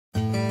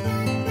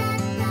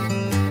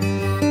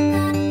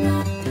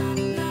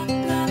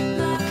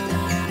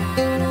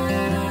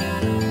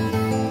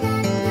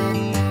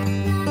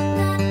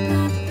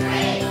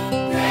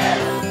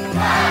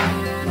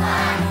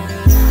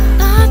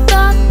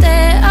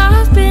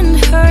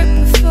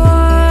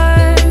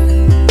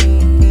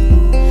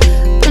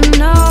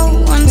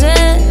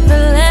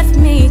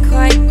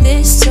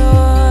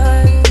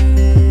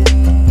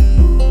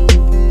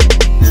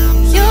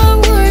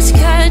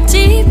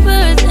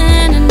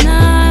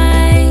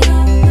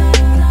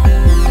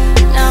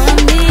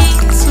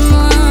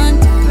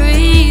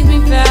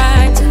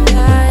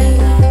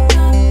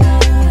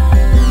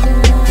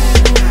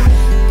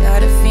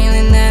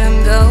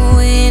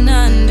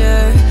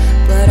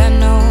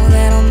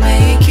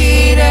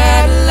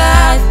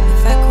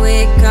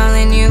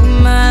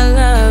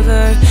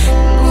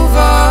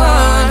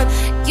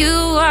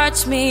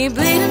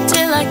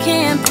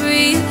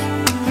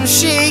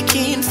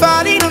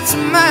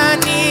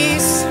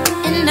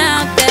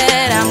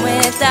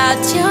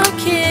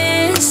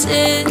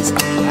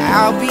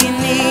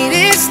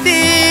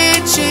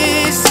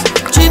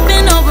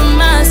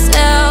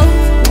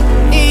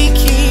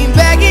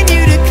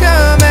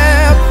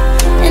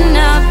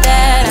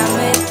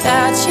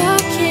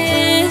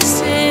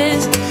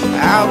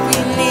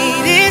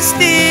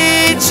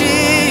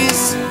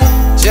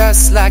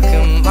just like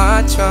a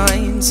moth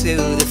drawn to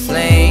the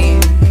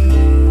flame.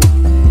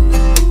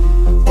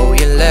 Oh,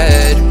 you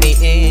lured me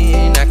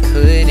in, I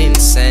couldn't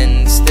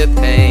sense the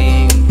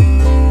pain.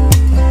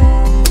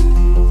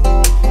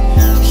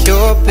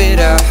 Your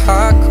bitter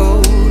heart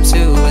cold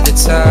to the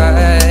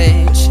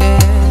touch,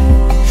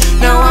 yeah.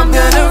 Now I'm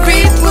gonna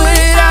reap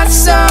what I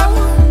sow.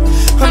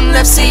 I'm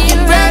left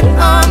seeing red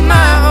on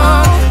my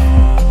own.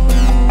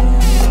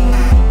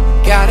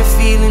 Got a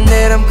feeling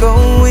that I'm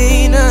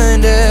going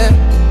under,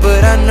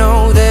 but I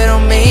know that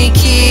I'll make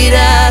it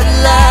out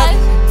alive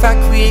if I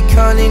quit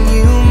calling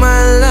you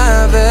my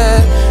lover.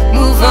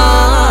 Move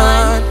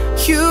on.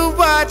 You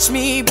watch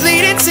me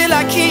bleed until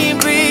I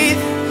can't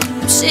breathe.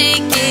 I'm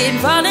shaking,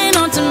 falling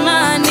onto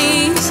my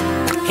knees.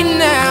 And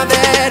now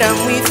that I'm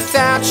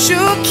without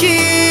you